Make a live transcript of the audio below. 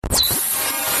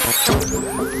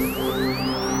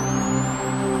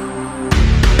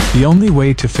The only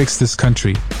way to fix this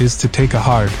country is to take a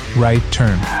hard right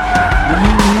turn.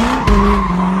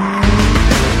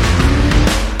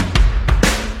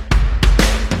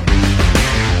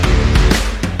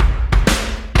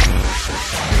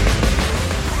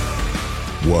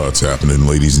 What's happening,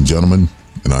 ladies and gentlemen?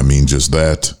 And I mean just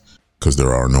that, because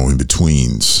there are no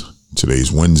in-betweens.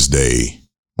 Today's Wednesday,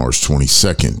 March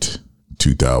 22nd,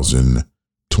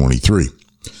 2023.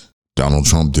 Donald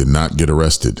Trump did not get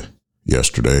arrested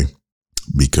yesterday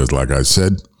because, like I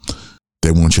said,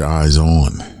 they want your eyes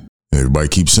on. Everybody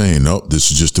keeps saying, "Oh,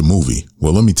 this is just a movie."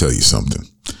 Well, let me tell you something.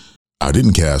 I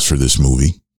didn't cast for this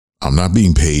movie. I'm not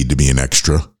being paid to be an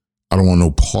extra. I don't want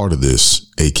no part of this,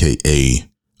 aka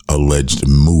alleged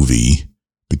movie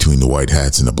between the white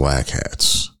hats and the black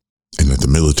hats, and that the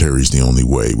military is the only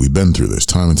way. We've been through this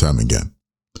time and time again.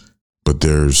 But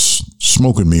there's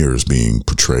smoke and mirrors being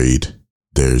portrayed.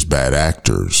 There's bad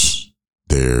actors.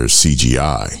 There's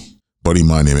CGI. Buddy of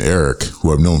mine named Eric,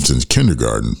 who I've known since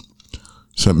kindergarten,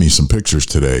 sent me some pictures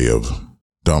today of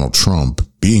Donald Trump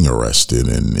being arrested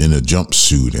and in a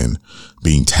jumpsuit and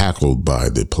being tackled by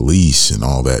the police and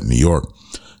all that in New York.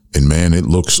 And man, it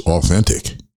looks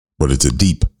authentic, but it's a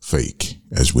deep fake,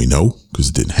 as we know, because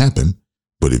it didn't happen.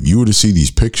 But if you were to see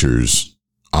these pictures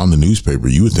on the newspaper,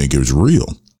 you would think it was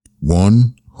real.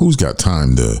 One, who's got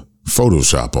time to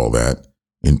Photoshop all that?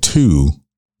 And two,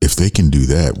 if they can do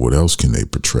that, what else can they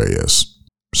portray as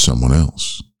someone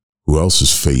else? Who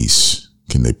else's face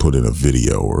can they put in a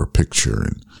video or a picture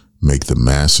and make the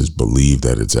masses believe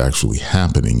that it's actually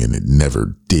happening and it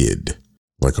never did?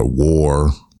 Like a war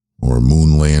or a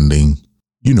moon landing.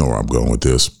 You know where I'm going with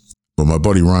this. But my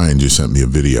buddy Ryan just sent me a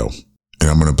video, and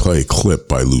I'm going to play a clip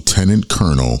by Lieutenant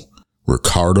Colonel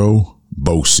Ricardo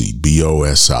Bosi,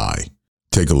 B-O-S-I.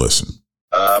 Take a listen.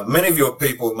 Many of your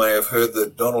people may have heard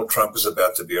that Donald Trump is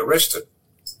about to be arrested.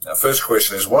 Now, first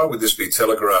question is, why would this be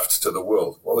telegraphed to the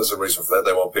world? Well, there's a reason for that.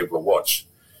 They want people to watch.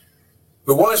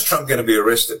 But why is Trump going to be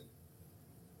arrested?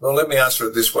 Well, let me answer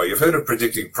it this way. You've heard of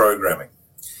predictive programming.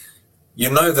 You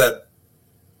know that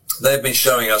they've been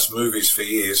showing us movies for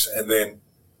years, and then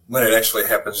when it actually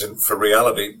happens for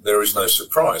reality, there is no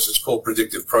surprise. It's called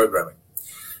predictive programming.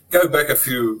 Go back a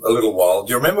little while.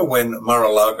 Do you remember when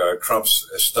Mar-a-Lago, Trump's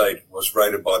estate, was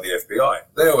raided by the FBI?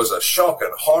 There was a shock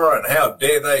and horror, and how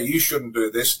dare they? You shouldn't do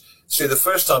this. See, the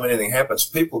first time anything happens,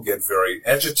 people get very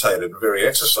agitated and very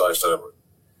exercised over it.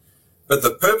 But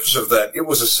the purpose of that, it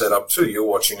was a setup too. You're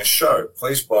watching a show.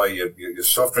 Please buy your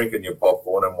soft drink and your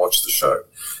popcorn and watch the show.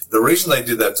 The reason they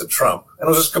did that to Trump, and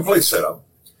it was a complete setup,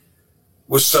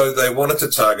 was so they wanted to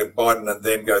target Biden and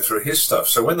then go through his stuff.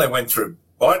 So when they went through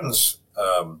Biden's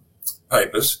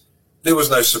papers, there was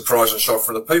no surprise and shock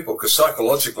from the people, because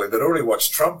psychologically they'd already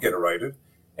watched Trump get raided.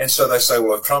 And so they say,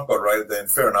 well, if Trump got raided, then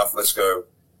fair enough, let's go.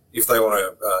 If they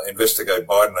want to investigate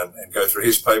Biden and go through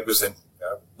his papers, then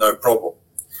no problem.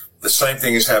 The same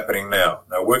thing is happening now.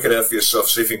 Now work it out for yourself,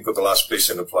 see if you can put the last piece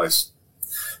into place.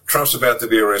 Trump's about to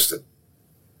be arrested.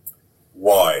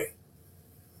 Why?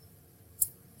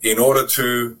 In order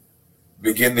to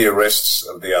begin the arrests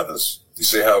of the others. Do you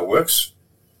see how it works?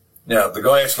 Now, the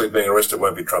guy actually being arrested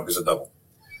won't be Trump, he's a double.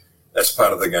 That's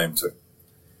part of the game too.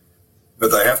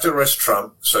 But they have to arrest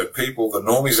Trump so people, the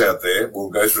normies out there, will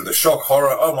go through the shock,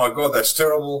 horror, oh my God, that's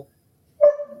terrible.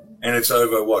 And it's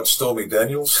over, what, Stormy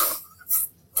Daniels?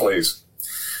 Please.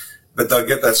 But they'll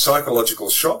get that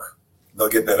psychological shock. They'll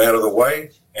get that out of the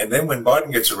way. And then when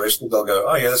Biden gets arrested, they'll go,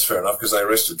 oh yeah, that's fair enough, because they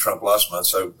arrested Trump last month,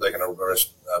 so they're going to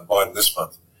arrest Biden this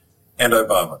month. And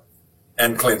Obama.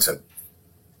 And Clinton.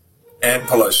 And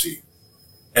Pelosi.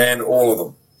 And all of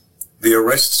them. The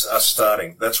arrests are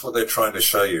starting. That's what they're trying to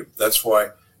show you. That's why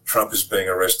Trump is being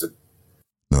arrested.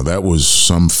 Now, that was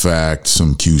some fact,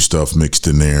 some Q stuff mixed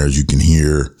in there, as you can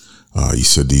hear. He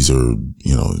said these are,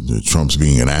 Trump's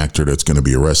being an actor that's going to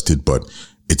be arrested, but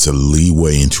it's a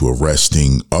leeway into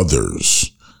arresting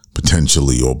others,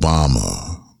 potentially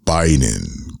Obama, Biden,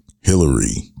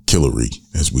 Hillary,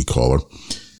 as we call her.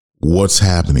 What's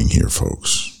happening here,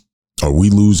 folks? Are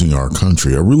we losing our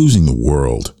country? Are we losing the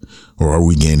world? Or are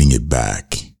we gaining it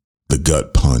back? The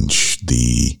gut punch,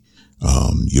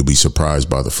 you'll be surprised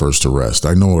by the first arrest.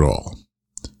 I know it all.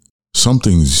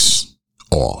 Something's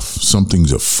off.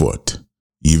 Something's afoot.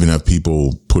 You even have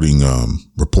people putting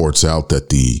reports out that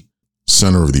the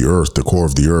center of the earth, the core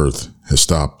of the earth, has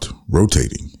stopped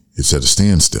rotating. It's at a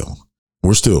standstill.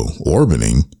 We're still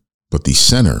orbiting, but the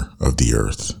center of the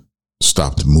earth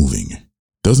stopped moving.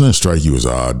 Doesn't that strike you as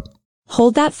odd?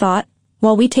 Hold that thought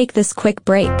while we take this quick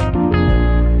break.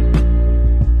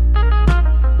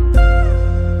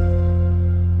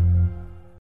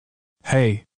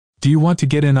 Hey, do you want to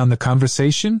get in on the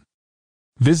conversation?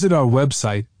 Visit our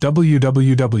website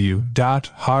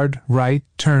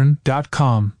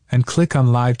www.hardrightturn.com and click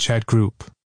on Live Chat Group.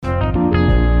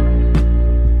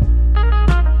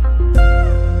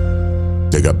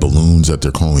 They got balloons that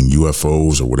they're calling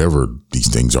UFOs or whatever these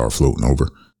things are floating over.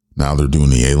 Now they're doing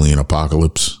the alien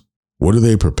apocalypse. What are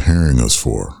they preparing us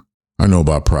for? I know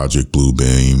about Project Blue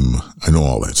Beam. I know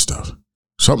all that stuff.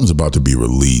 Something's about to be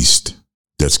released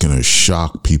that's going to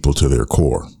shock people to their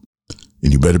core.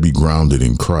 And you better be grounded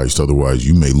in Christ, otherwise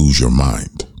you may lose your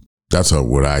mind. That's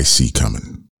what I see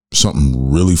coming.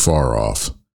 Something really far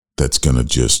off that's going to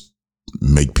just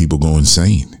make people go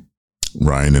insane.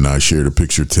 Ryan and I shared a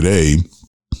picture today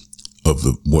of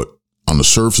what on the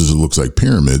surface it looks like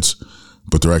pyramids,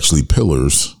 but they're actually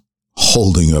pillars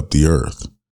holding up the earth,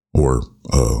 or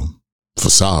a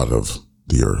facade of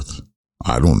the earth.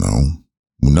 I don't know.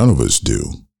 None of us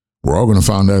do. We're all going to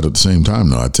find out at the same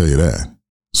time, though, I tell you that.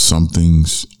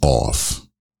 Something's off.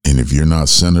 And if you're not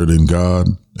centered in God,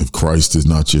 if Christ is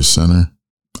not your center,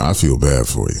 I feel bad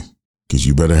for you, because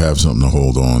you better have something to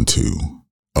hold on to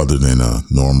other than a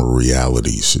normal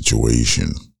reality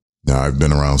situation. Now, I've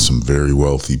been around some very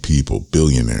wealthy people,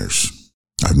 billionaires.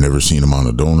 I've never seen them on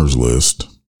a donor's list,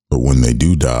 but when they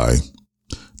do die,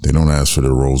 they don't ask for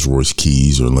their Rolls Royce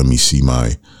keys or let me see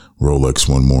my Rolex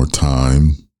one more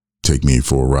time, take me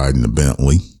for a ride in a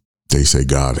Bentley. They say,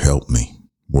 God help me.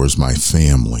 Where's my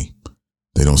family?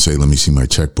 They don't say, let me see my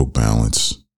checkbook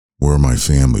balance. Where are my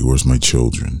family? Where's my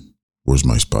children? Where's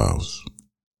my spouse?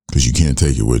 Because you can't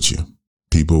take it with you.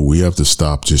 People, we have to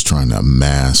stop just trying to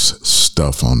amass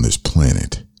stuff on this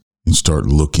planet and start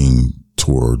looking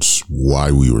towards why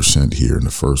we were sent here in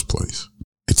the first place.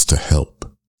 It's to help.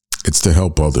 It's to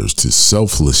help others, to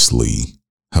selflessly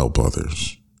help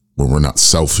others, where we're not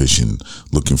selfish and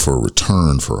looking for a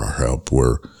return for our help,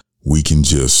 where we can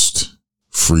just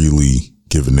freely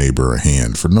give a neighbor a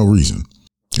hand for no reason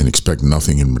and expect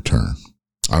nothing in return.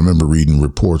 I remember reading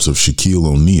reports of Shaquille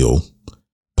O'Neal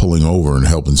pulling over and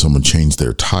helping someone change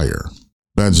their tire.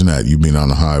 Imagine that. You've been on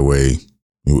the highway.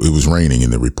 It was raining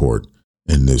in the report,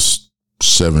 and this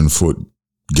 7-foot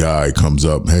guy comes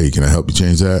up. Hey, can I help you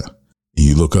change that? And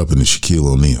you look up and it's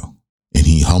Shaquille O'Neal, and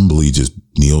he humbly just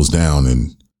kneels down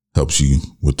and helps you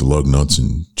with the lug nuts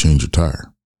and change your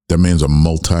tire. That man's a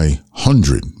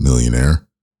multi-hundred millionaire,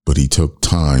 but he took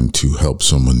time to help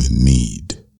someone in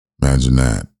need. Imagine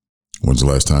that. When's the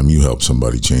last time you helped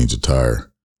somebody change a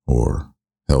tire or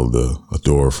held a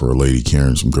door for a lady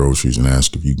carrying some groceries and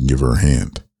asked if you can give her a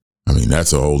hand? I mean,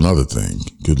 that's a whole nother thing.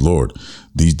 Good Lord.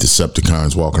 These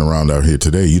Decepticons walking around out here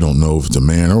today, you don't know if it's a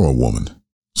man or a woman.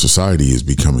 Society is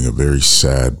becoming a very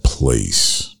sad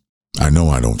place. I know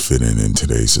I don't fit in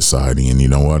today's society, and you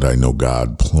know what? I know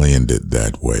God planned it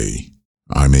that way.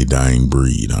 I'm a dying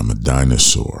breed. I'm a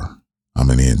dinosaur. I'm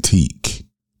an antique.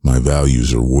 My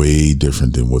values are way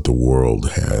different than what the world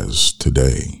has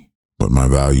today. But my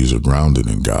values are grounded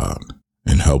in God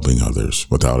and helping others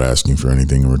without asking for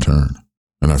anything in return.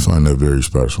 And I find that very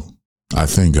special. I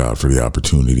thank God for the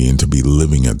opportunity and to be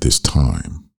living at this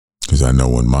time, because I know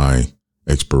when my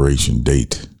expiration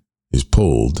date is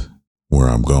pulled, where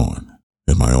I'm going.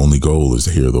 And my only goal is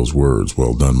to hear those words,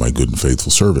 well done, my good and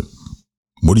faithful servant.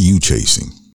 What are you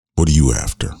chasing? What are you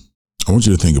after? I want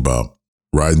you to think about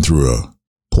riding through a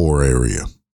poor area.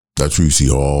 That's where you see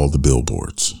all the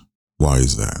billboards. Why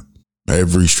is that?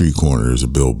 Every street corner is a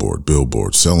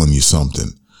billboard selling you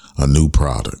something, a new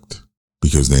product,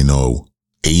 because they know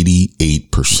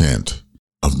 88%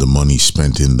 of the money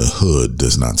spent in the hood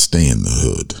does not stay in the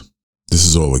hood. This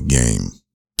is all a game,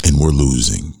 and we're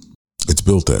losing. It's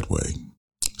built that way.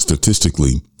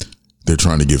 Statistically, they're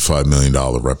trying to give $5 million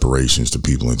reparations to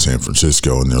people in San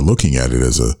Francisco, and they're looking at it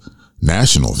as a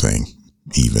national thing,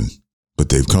 even. But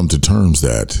they've come to terms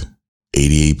that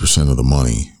 88% of the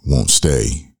money won't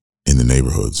stay in the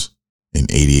neighborhoods, and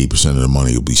 88% of the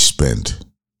money will be spent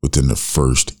within the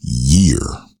first year.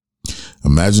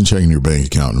 Imagine checking your bank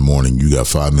account in the morning, you got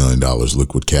 $5 million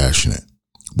liquid cash in it.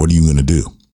 What are you going to do?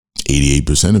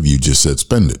 88% of you just said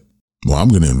spend it. Well, I'm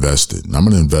going to invest it. And I'm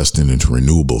going to invest it into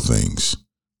renewable things.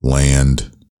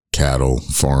 Land, cattle,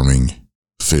 farming,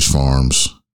 fish farms,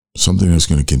 something that's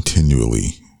going to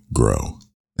continually grow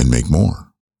and make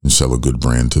more and sell a good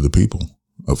brand to the people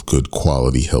of good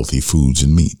quality, healthy foods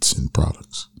and meats and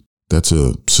products. That's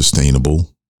a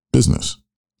sustainable business.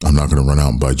 I'm not going to run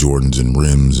out and buy Jordans and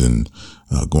rims and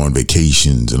go on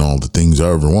vacations and all the things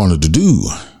I ever wanted to do,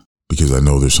 because I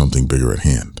know there's something bigger at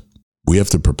hand. We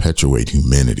have to perpetuate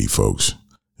humanity, folks,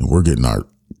 and we're getting our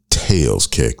tails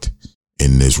kicked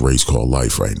in this race called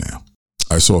life right now.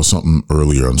 I saw something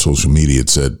earlier on social media. It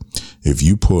said, if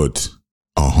you put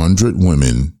 100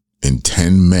 women and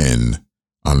 10 men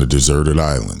on a deserted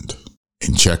island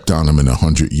and checked on them in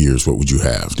 100 years, what would you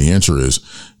have? The answer is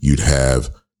you'd have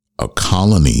a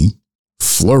colony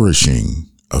flourishing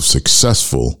of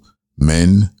successful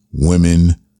men,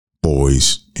 women,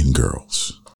 boys, and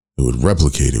girls. It would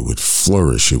replicate, it would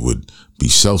flourish, it would be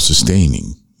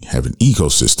self-sustaining, have an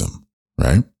ecosystem,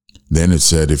 right? Then it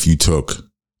said if you took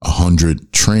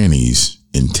 100 trannies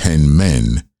and 10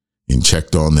 men and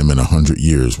checked on them in 100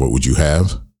 years, what would you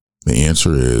have? The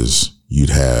answer is you'd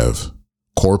have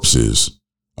corpses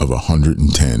of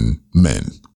 110 men.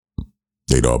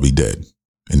 They'd all be dead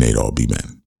and they'd all be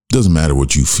men. Doesn't matter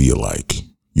what you feel like.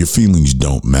 Your feelings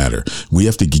don't matter. We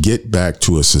have to get back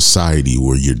to a society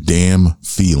where your damn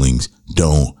feelings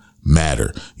don't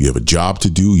matter. You have a job to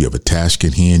do. You have a task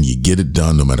at hand. You get it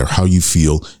done no matter how you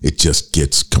feel. It just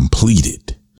gets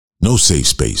completed. No safe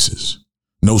spaces.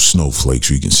 No snowflakes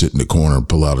where you can sit in the corner and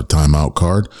pull out a timeout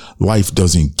card. Life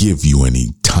doesn't give you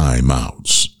any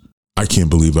timeouts. I can't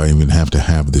believe I even have to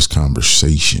have this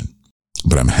conversation,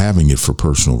 but I'm having it for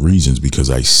personal reasons because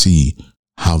I see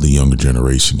how the younger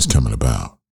generation is coming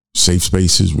about. Safe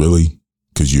spaces, really?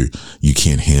 Because you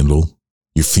can't handle,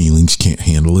 your feelings can't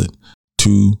handle it.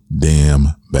 Too damn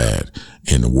bad.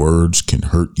 And the words can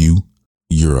hurt you.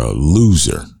 You're a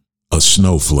loser, a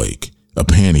snowflake, a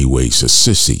panty waste, a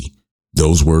sissy.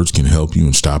 Those words can help you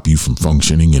and stop you from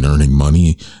functioning and earning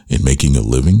money and making a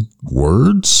living.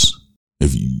 Words?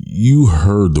 If you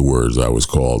heard the words I was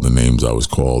called, the names I was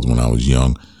called when I was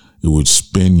young, it would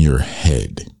spin your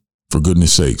head. For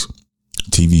goodness sakes,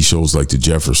 TV shows like The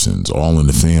Jeffersons, All in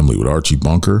the Family with Archie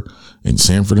Bunker and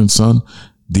Sanford and Son,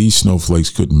 these snowflakes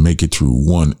couldn't make it through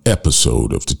one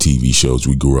episode of the TV shows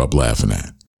we grew up laughing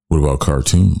at. What about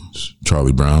cartoons?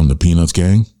 Charlie Brown, the Peanuts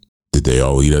gang? Did they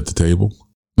all eat at the table?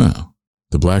 No.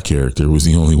 The black character was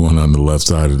the only one on the left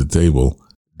side of the table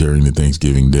during the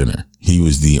Thanksgiving dinner. He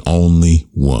was the only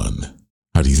one.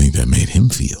 How do you think that made him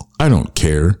feel? I don't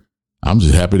care. I'm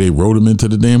just happy they wrote him into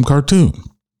the damn cartoon.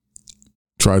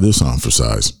 Try this on for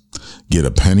size. Get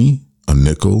a penny, a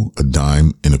nickel, a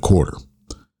dime, and a quarter,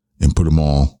 and put them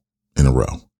all in a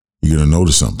row. You're going to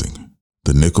notice something.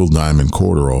 The nickel, dime, and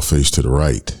quarter all face to the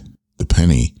right. The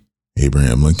penny,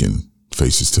 Abraham Lincoln,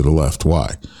 faces to the left.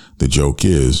 Why? The joke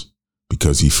is,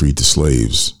 because he freed the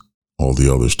slaves, all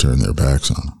the others turned their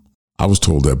backs on him. I was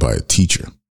told that by a teacher.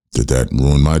 Did that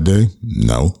ruin my day?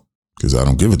 No, because I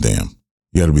don't give a damn.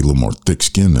 You got to be a little more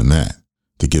thick-skinned than that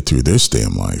to get through this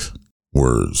damn life.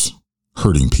 Words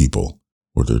hurting people,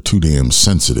 or they're too damn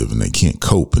sensitive and they can't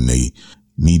cope and they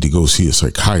need to go see a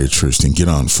psychiatrist and get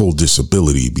on full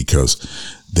disability because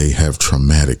they have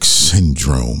traumatic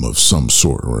syndrome of some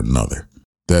sort or another.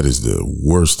 That is the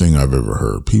worst thing I've ever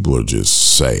heard. People are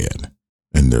just sad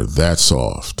and they're that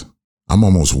soft. I'm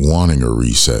almost wanting a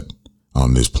reset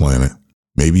on this planet.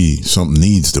 Maybe something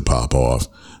needs to pop off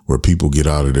where people get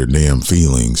out of their damn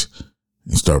feelings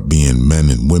and start being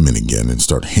men and women again and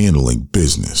start handling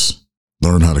business.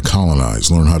 Learn how to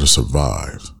colonize, learn how to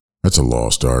survive. That's a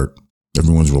lost art.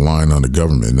 Everyone's relying on the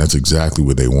government, and that's exactly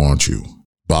what they want you.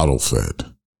 Bottle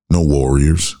fed. No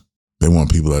warriors. They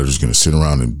want people that are just going to sit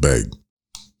around and beg.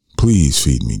 Please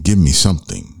feed me. Give me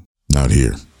something. Not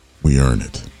here. We earn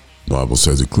it. The Bible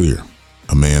says it clear.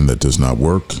 A man that does not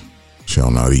work shall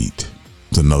not eat.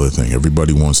 It's another thing.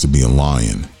 Everybody wants to be a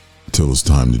lion until it's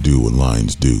time to do what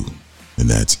lions do. And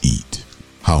that's eat.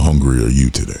 How hungry are you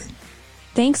today?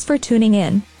 Thanks for tuning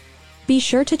in. Be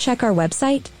sure to check our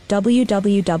website,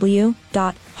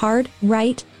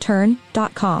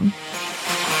 www.hardrightturn.com.